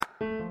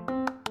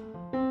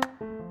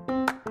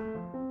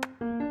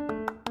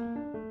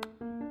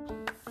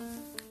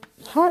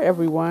Hi,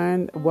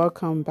 everyone.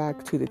 Welcome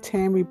back to the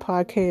Tammy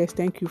Podcast.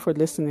 Thank you for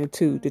listening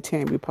to the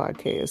Tammy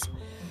Podcast.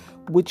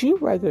 Would you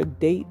rather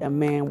date a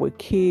man with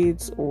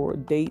kids or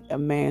date a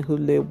man who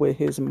lived with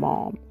his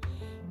mom?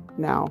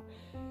 Now,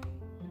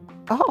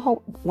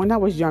 when I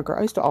was younger,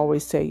 I used to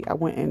always say I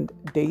went and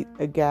date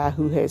a guy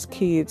who has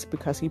kids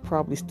because he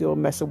probably still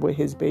messing with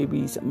his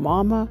baby's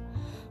mama.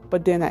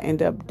 But then I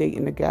end up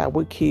dating a guy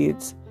with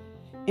kids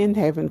and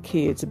having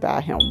kids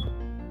by him.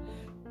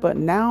 But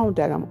now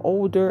that I'm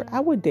older, I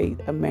would date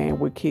a man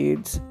with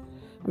kids.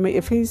 I mean,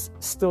 if he's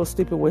still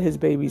sleeping with his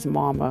baby's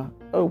mama,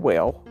 oh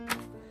well.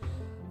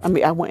 I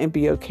mean, I wouldn't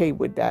be okay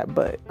with that,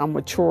 but I'm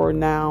mature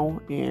now,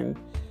 and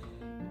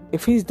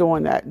if he's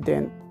doing that,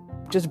 then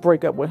just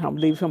break up with him,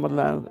 leave him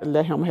alone, and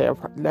let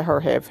her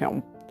have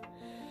him.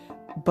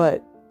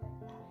 But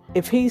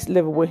if he's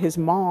living with his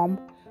mom,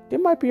 there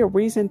might be a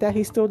reason that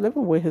he's still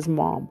living with his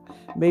mom.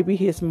 Maybe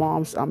his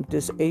mom's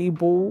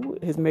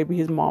disabled. Maybe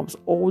his mom's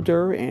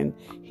older and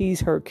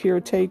he's her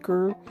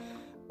caretaker.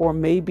 Or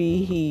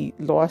maybe he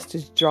lost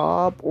his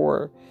job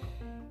or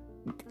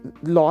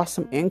lost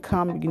some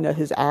income.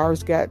 His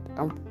hours got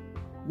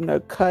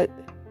cut.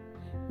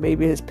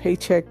 Maybe his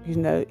paycheck, he's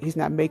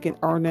not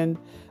earning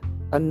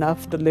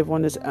enough to live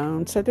on his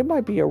own. So there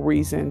might be a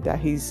reason that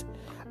he's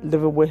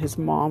living with his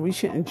mom. We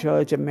shouldn't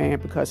judge a man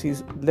because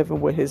he's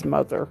living with his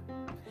mother.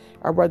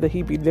 I'd rather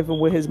he be living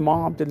with his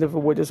mom than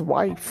living with his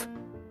wife.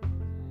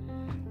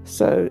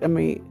 So I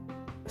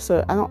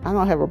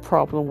don't have a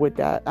problem with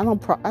that. I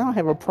don't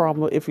have a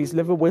problem if he's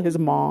living with his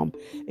mom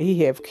and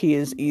he have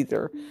kids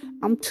either.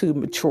 I'm too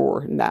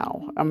mature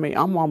now. I mean,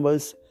 I'm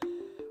almost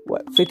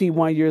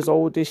 51 years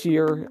old this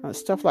year.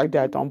 Stuff like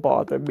that don't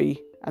bother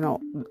me.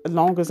 As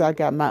long as I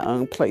got my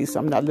own place,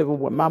 I'm not living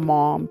with my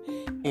mom,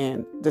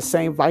 and the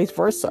same vice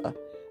versa.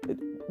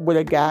 Would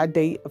a guy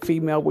date a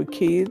female with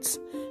kids?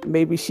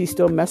 Maybe she's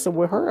still messing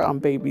with her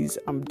baby's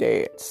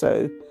dad.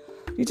 So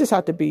you just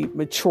have to be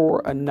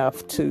mature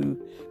enough to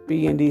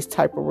be in these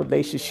type of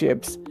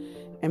relationships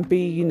and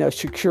be,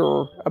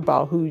 secure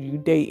about who you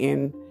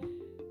dating.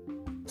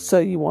 So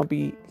you won't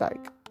be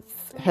like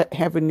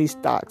having these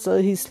thoughts. So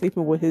he's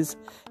sleeping with his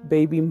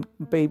baby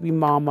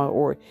mama,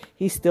 or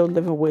he's still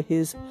living with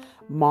his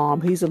mom.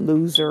 He's a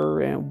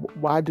loser, and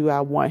why do I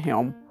want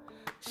him?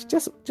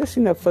 Just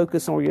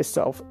focus on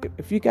yourself.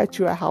 If you got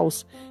you a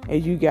house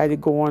and you got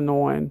it going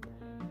on,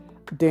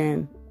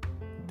 then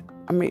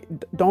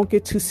don't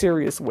get too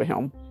serious with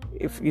him.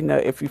 If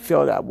you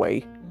feel that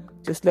way,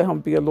 just let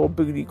him be a little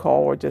booty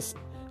call or just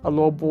a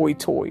little boy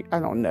toy. I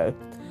don't know.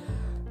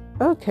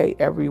 Okay,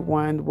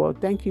 everyone. Well,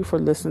 thank you for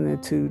listening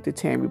to the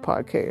Tammy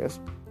Podcast.